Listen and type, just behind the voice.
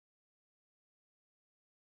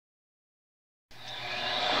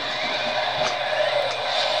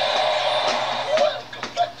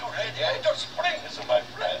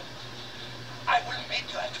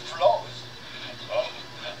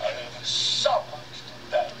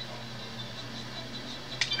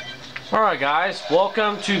Alright guys,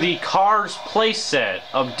 welcome to the Cars playset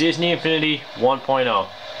of Disney Infinity 1.0.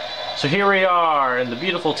 So here we are in the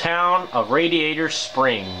beautiful town of Radiator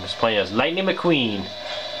Springs, playing as Lightning McQueen.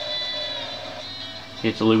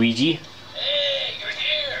 Here's Luigi. Hey, you're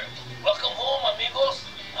here. Welcome home, amigos.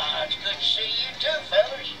 It's good to see you too,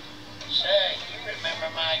 fellas. Say, you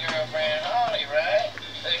remember my girlfriend Holly, right?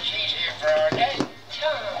 She's here for our date.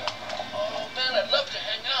 Oh man, I'd love to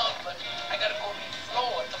hang out, but I gotta go meet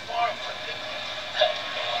Flo at the farm for a picnic.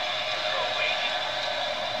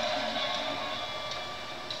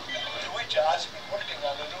 Luigi has been working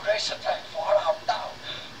on a new racetrack for our town,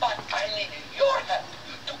 but I needed your help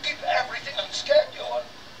to keep everything on schedule.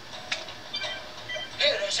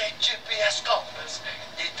 Here is a GPS compass.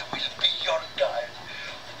 It will be your guide.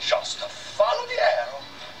 Just follow the arrow,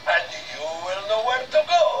 and you will know where to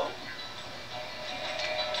go.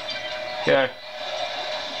 Okay. If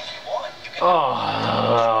you want, you can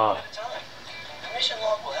Oh. at a time. The mission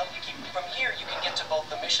log will help you keep. From here, you can get to both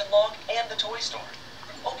the mission log and the toy store.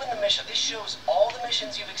 Open the mission. This shows all the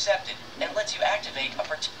missions you've accepted and lets you activate a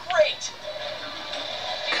great.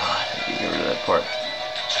 God, I need to get rid of that part.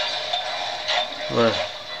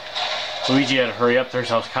 Luigi had to hurry up there,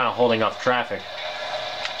 so I was kind of holding off traffic.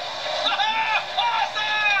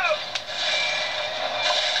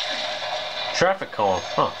 Traffic cone.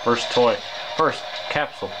 Huh. First toy. First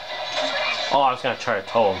capsule. Oh, I was going to try to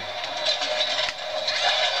tow him.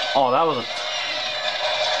 Oh, that was a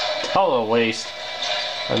total waste.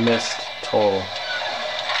 I missed total.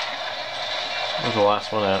 Where's the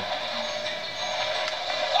last one at?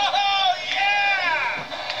 Oh yeah!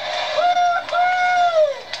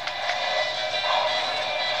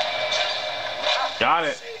 Got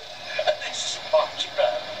it. This is much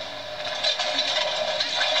better.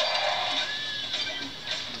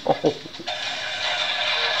 Oh.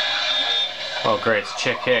 Oh, great. It's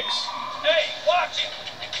Chick Hicks. Hey, watch it!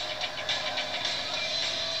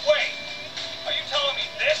 Wait, are you telling me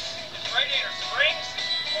this is Radiator Springs?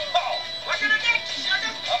 Oh, what can I get you,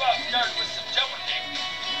 sugar? How about starting with some Jeopardy?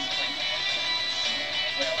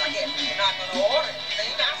 Well, I guess you're not going to order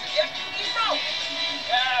anything. I suggest you keep rolling.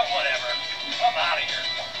 Yeah, whatever. I'm out of here.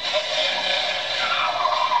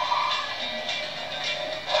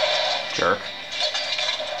 Jerk.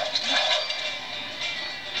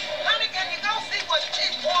 Honey, can you go see what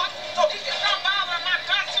Chick wants so he can stop bothering my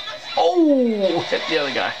customers? Oh! Hit the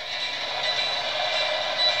other guy.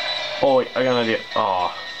 Oh, wait. I got an idea.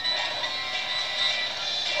 Oh.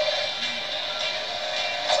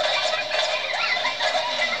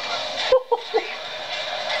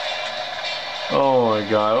 Oh my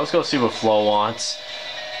god. Let's go see what Flo wants.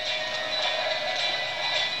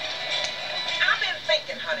 I've been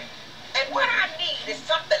thinking, honey, and what I need is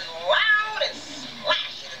something loud and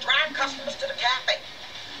splashy to drive customers to the cafe.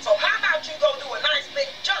 So how about you go do a nice big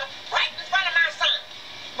jump right in front of my sign?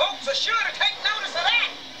 Folks are sure to take notice of that.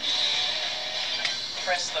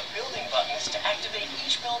 Press the building buttons to activate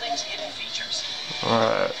each building's hidden features.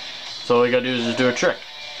 Alright. So all we gotta do is just do a trick.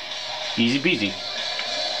 Easy peasy.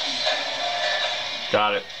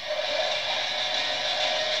 Got it.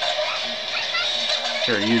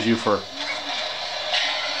 Here, use you for...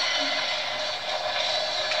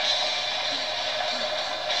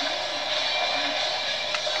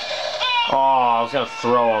 Oh, I was gonna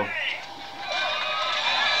throw him.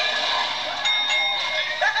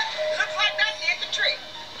 Looks like that did the trick.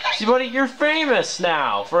 See, buddy, you're famous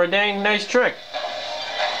now for a dang nice trick.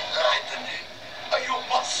 You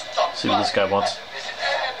must stop. See what this guy wants.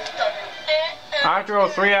 I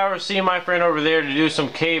drove 3 hours seeing my friend over there to do some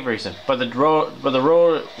cave racing, but the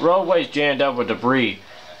roadway's jammed up with debris.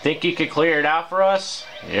 Think you could clear it out for us?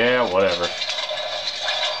 Yeah, whatever.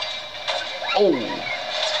 Oh!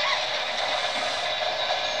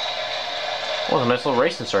 Oh, a nice little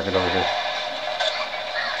racing circuit over here.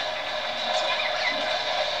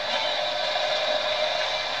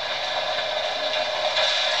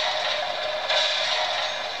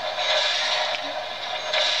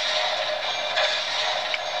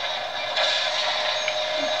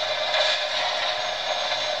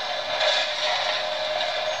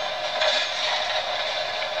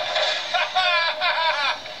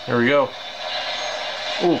 Here we go.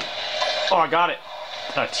 Ooh. Oh, I got it.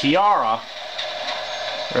 A tiara.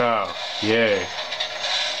 Oh, yay.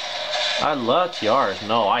 I love tiaras.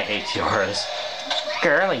 No, I hate tiaras.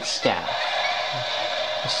 Girly stuff.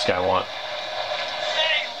 What's this guy want?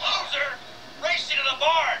 Hey, loser! Race you to the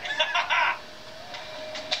barn!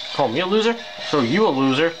 Call me a loser? So you a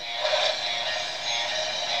loser.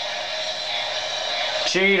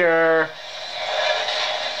 Cheater.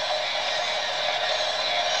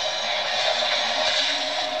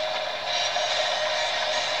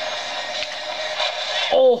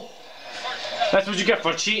 That's what you get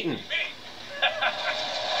for cheating.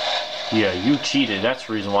 Yeah, you cheated. That's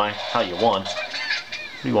the reason why. How you won.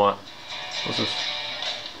 What do you want? What's this?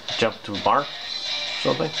 Jump to a barn?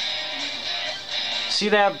 Something? See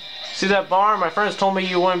that barn? My friends told me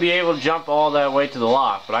you wouldn't be able to jump all that way to the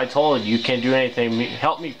loft, but I told you can't do anything.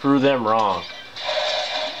 Help me prove them wrong.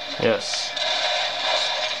 Yes.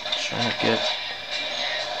 Trying to get...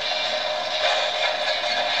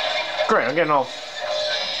 Great, I'm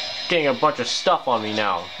getting a bunch of stuff on me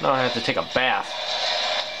now. Now I have to take a bath.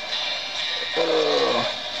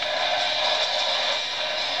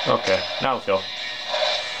 Okay, now let's go.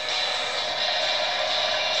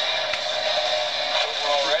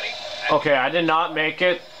 Okay, I did not make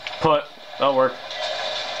it. That'll work.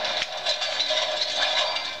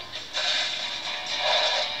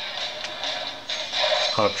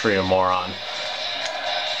 I'll treat a moron.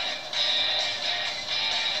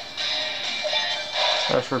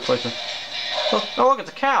 That's for replacement. Oh, look, it's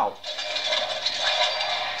a cow.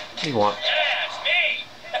 What do you want? Yeah, it's me.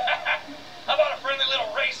 How about a friendly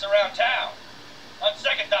little race around town? On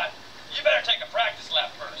second thought, you better take a practice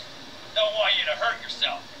lap first. Don't want you to hurt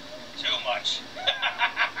yourself too much.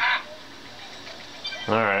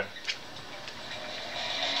 Alright.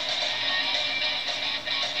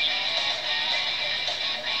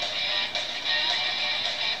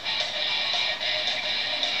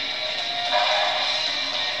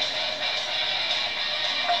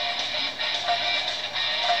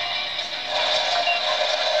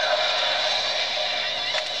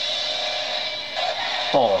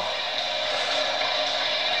 Oh.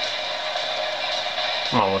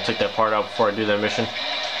 Come on, we'll take that part out before I do that mission.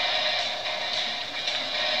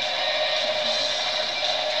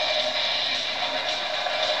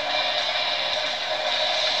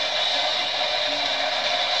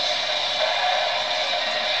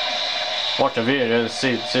 Watch the video and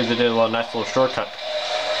see they did a nice little shortcut.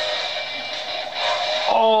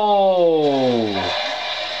 Oh!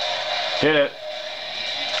 Hit it.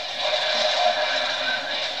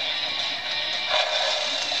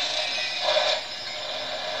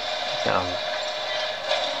 Down.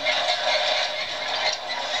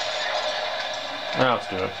 Now let's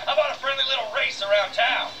do it. How about a friendly little race around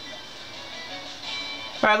town?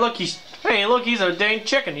 Alright, look, he's a dang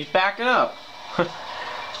chicken. He's backing up.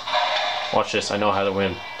 Watch this. I know how to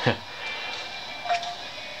win.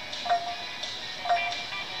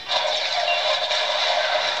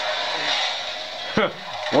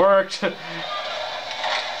 Worked.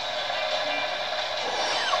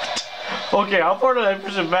 Okay, how far did I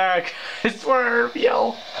push it back? I swear I heard him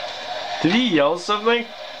yell. Did he yell something?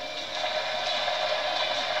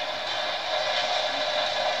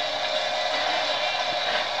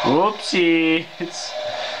 Whoopsie.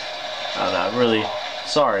 I'm not really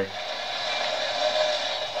sorry.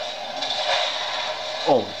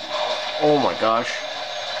 Oh my gosh.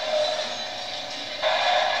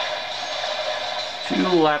 2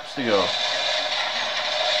 laps to go.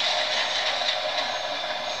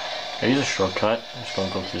 Here's a shortcut. I'm just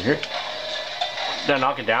gonna go through here. Did I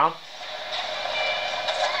knock it down?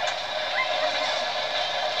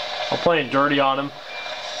 I'm playing dirty on him.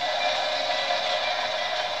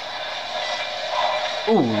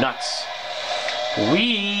 Ooh, nuts.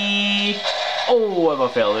 Wee! Oh, I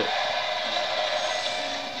about failed it.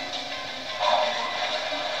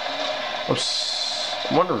 I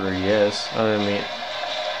wonder where he is. I mean,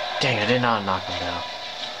 dang, I did not knock him down.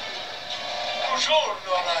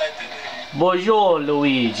 Bonjour,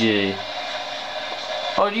 Luigi.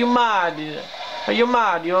 Are you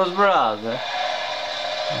Mario's brother?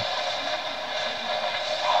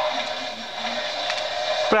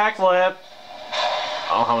 Backflip.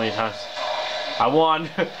 Oh, how many times? I won.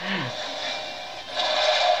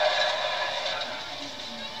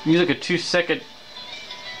 He's like a 2-second.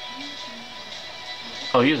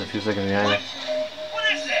 Oh, he was a few seconds behind me. What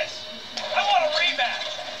is this? I want a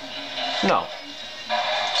rematch. No.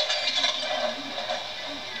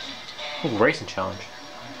 Ooh, racing challenge.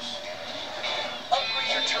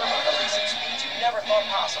 Upgrade your turbo to racing speeds you never thought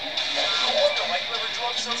possible. No wonder why you ever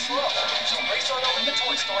drove so slow. So race on over to the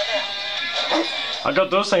toy store now. I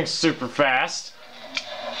got those things super fast.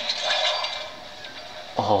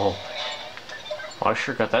 Oh. I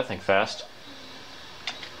sure got that thing fast.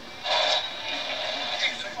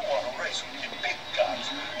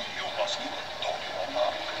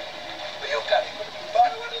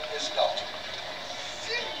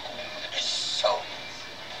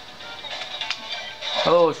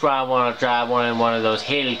 Oh, so I want to drive one of those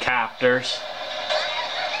helicopters.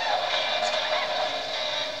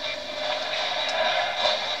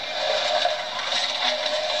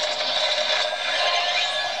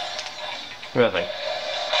 Look at that thing.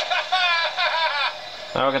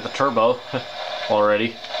 Now I got the turbo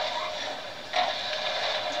already.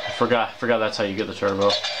 I forgot that's how you get the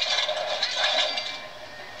turbo.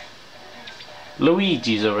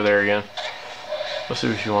 Luigi's over there again. Let's see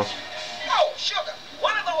what she wants. Oh, sugar,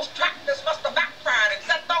 one of those tractors must have backfired and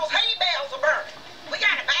set those hay bales a-burning. We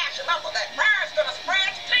gotta bash them up or that fire's gonna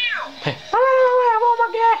spread to town. Hey, I want my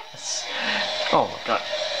gas! Oh my god.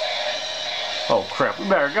 Oh crap, we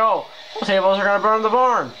better go. Those hay bales are gonna burn the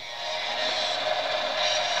barn.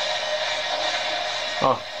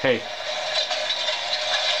 Oh, hey.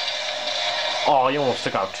 Oh, you almost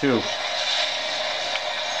took out two.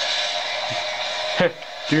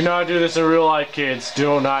 Do not do this in real life, kids.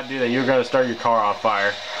 Do not do that. You're gonna start your car on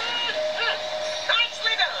fire.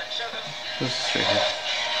 Nicely done, sugar. This is straight here.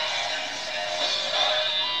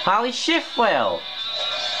 Holly Shiftwell.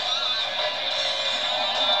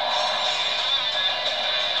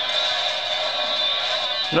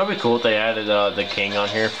 You know, it'd be cool if they added the king on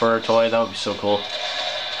here for a toy. That would be so cool.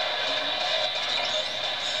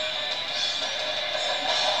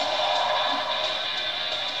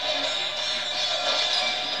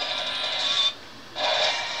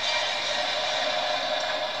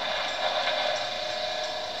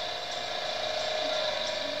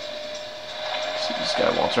 This guy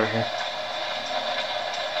wants right here.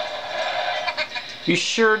 You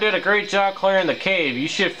sure did a great job clearing the cave. You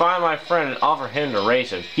should find my friend and offer him to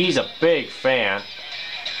race him. He's a big fan.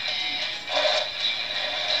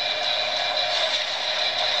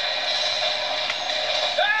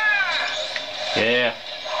 Yeah.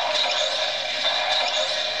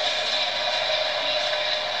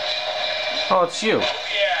 Oh, it's you. Oh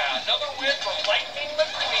yeah, another win for Lightning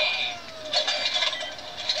McQueen.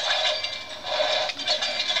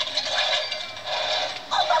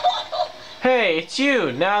 Hey, it's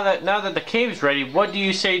you. Now that the cave's ready, what do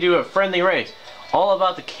you say to a friendly race? All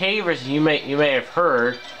about the cavers you may have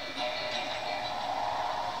heard.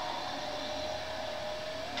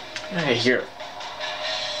 Hey, here.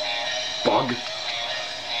 Bug.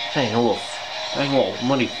 Ain't a little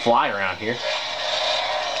money fly around here.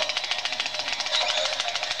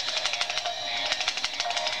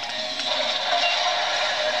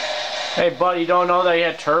 Hey, buddy, you don't know that he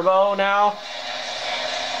had turbo now?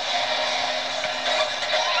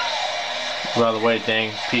 By the way,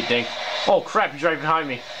 dang, Pete, dang. Oh crap, he's right behind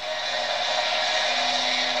me.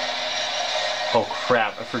 Oh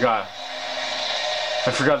crap, I forgot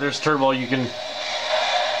there's turbo. You can.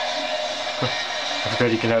 I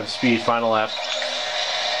forgot you can have speed. Final lap.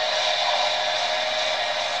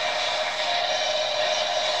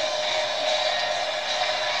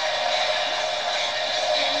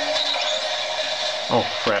 Oh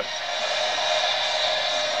crap.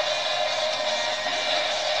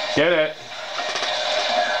 Get it.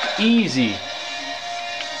 Easy.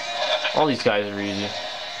 All these guys are easy.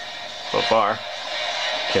 So far.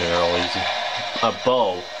 Okay, they're all easy. A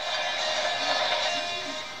bow.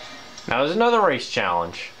 Now there's another race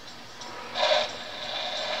challenge.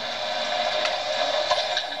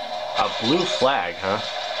 A blue flag, huh?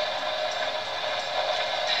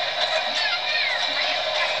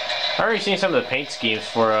 I already seen some of the paint schemes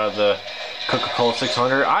for the Coca-Cola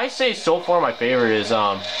 600. I say so far my favorite is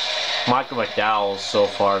Michael McDowell's so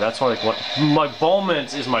far. That's one like my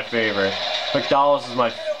Bowman's is my favorite. McDowell's is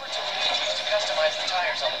my.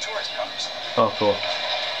 Oh, cool.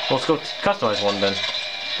 Well, let's go customize one then.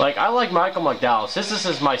 Like, I like Michael McDowell's. This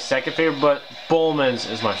is my second favorite, but Bowman's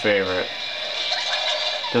is my favorite.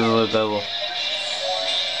 Let's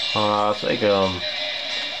make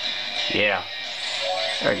yeah.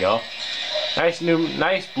 There you go. Nice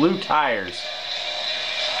blue tires.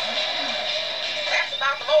 That's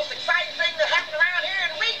about the most exciting thing that happened around here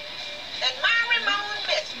in a week. And my Ramon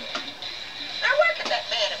missed me. Now where could that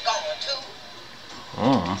man have gone to?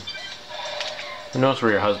 Who knows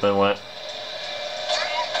where your husband went?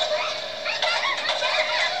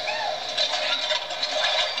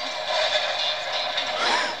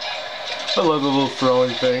 I love the little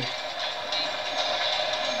throwing thing.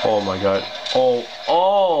 Oh my god.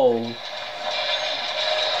 Oh!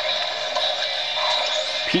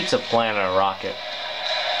 Pizza Planet rocket.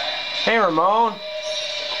 Hey Ramon!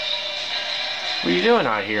 What are you doing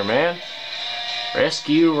out here, man?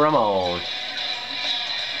 Rescue Ramon. Oh,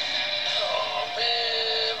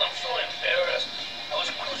 man, I'm so embarrassed. I was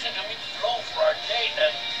cruising to meet Flo for our date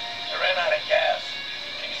and I ran out of gas.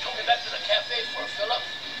 Can you tow me back to the cafe for a fill-up?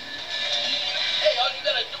 Hey, all you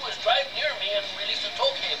gotta do is drive near me and release the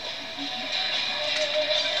tow cable.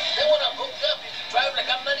 Then when I'm hooked up, you can drive like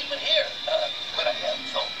I'm not even here. But I am,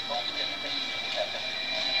 so don't forget to take me to the cafe.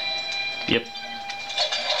 Yep.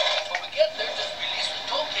 When we get there,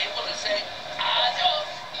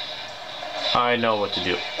 I know what to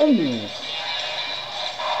do. Ooh.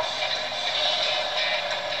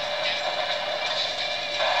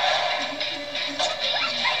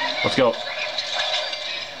 Let's go.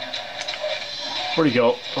 Where'd he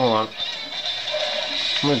go? Hold on.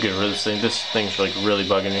 I'm gonna get rid of this thing. This thing's like really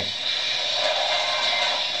bugging me.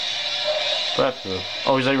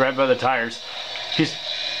 Oh, he's like right by the tires. He's.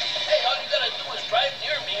 Hey, all you gotta do is drive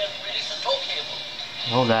near me and release the tow cable.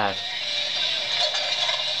 Oh, that.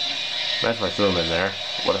 That's why I threw him in there.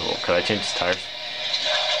 What? Could I change his tires?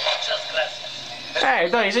 Muchas gracias. Hey, I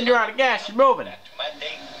thought you said you're out of gas. You're moving. Back to my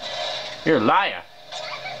day. You're a liar.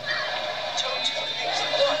 Tow tubing is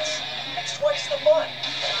nuts. It's twice the fun.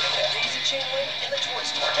 Get the daisy chain link in the toy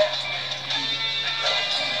store now.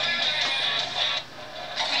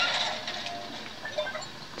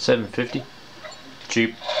 $7.50.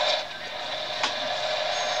 Cheap.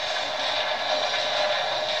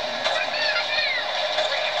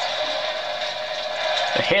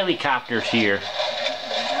 The helicopter's here.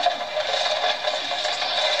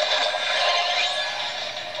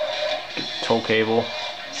 Tow cable.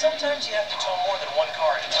 Sometimes you have to tow more than one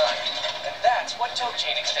car at a time. And that's what tow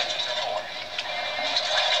chain extensions are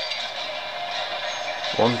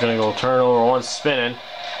for. One's gonna go turn over, one's spinning.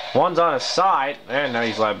 One's on his side, and now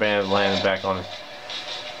he's landing back on him.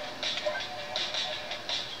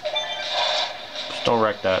 Just don't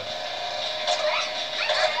wreck that.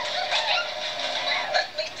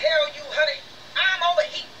 Let me tell you, honey, I'm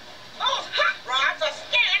overheating. Those hot rods are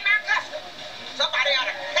scaring my customers. Somebody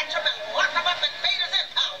ought to catch them and lock them up in Vader's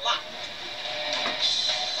impound lot.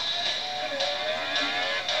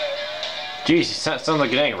 Jeez, he sounds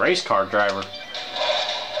like a dang race car driver.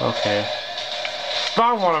 Okay.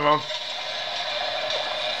 Found one of them.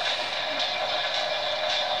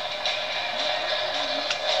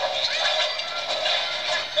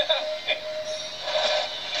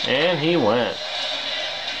 And he went.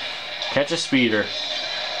 Catch a speeder.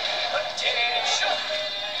 Attention!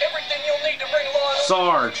 Everything you'll need to bring law and order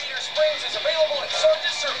Sarge. to Peter Springs is available at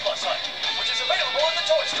Sarge's Surplus Hut, which is available in the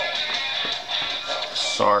toy store.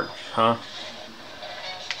 Sarge, huh?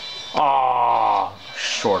 Aw,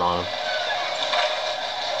 short on him.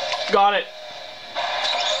 Got it.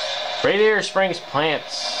 Radiator Springs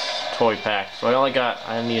Plants toy pack. So I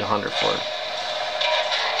need 100 for it.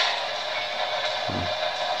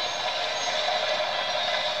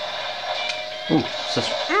 Ooh, what's this?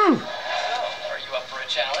 So, are you up for a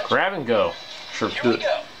challenge? Grab and go. Sure, Here do we it.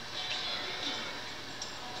 go.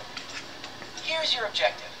 Here's your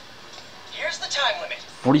objective. Here's the time limit.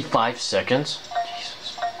 45 seconds?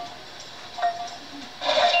 Jesus.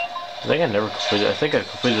 I think I never completed. I think I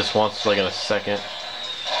completed this once, like in a second.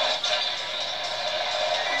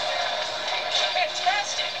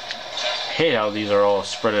 Fantastic! I hate how these are all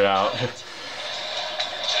spread it out.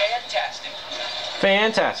 Fantastic.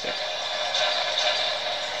 Fantastic.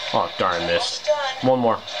 Oh, darn, missed. Almost done. One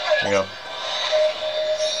more. There you go.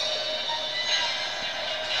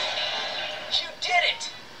 You did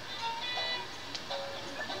it!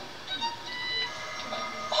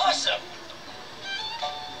 Awesome!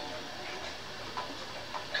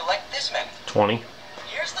 Collect this method. 20.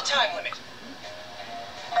 Here's the time limit.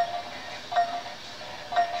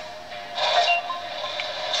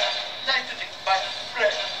 Nice to meet my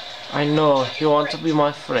friend. I know, you want to be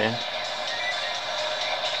my friend.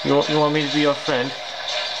 You want me to be your friend?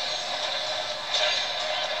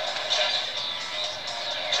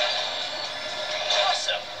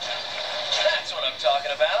 Awesome! That's what I'm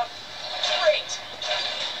talking about. Great!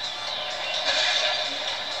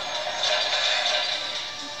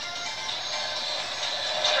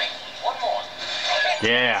 Great. One more.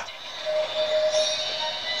 Yeah.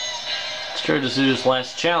 Let's try to do this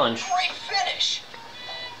last challenge. Great finish!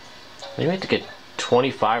 Maybe I have to get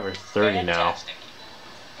 25 or 30 now. Fantastic.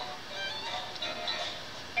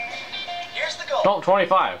 Here's the goal. No,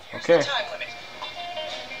 25. Here's Okay. the time limit.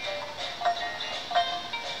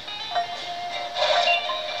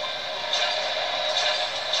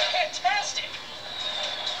 Fantastic!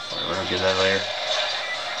 Alright, we're gonna do that later.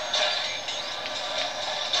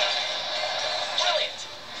 Brilliant!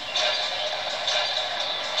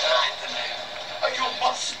 You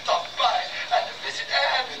must stop by and visit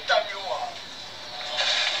anytime you want.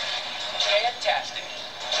 Fantastic!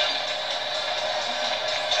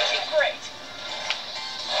 Looking great!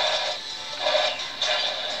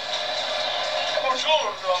 Bonjour,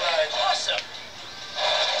 Roland. Awesome!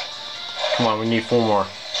 Come on, we need 4 more.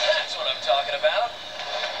 That's what I'm talking about.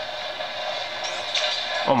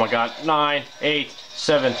 Oh my god. 9, 8,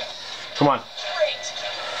 7. Come on. Great!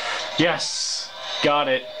 Yes! Got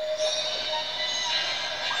it.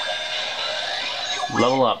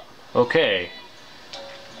 Level up. Okay.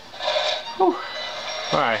 Whew.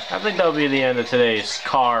 Alright, I think that'll be the end of today's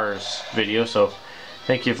Cars video, so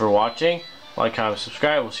thank you for watching. Like, comment,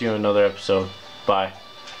 subscribe. We'll see you in another episode. Bye.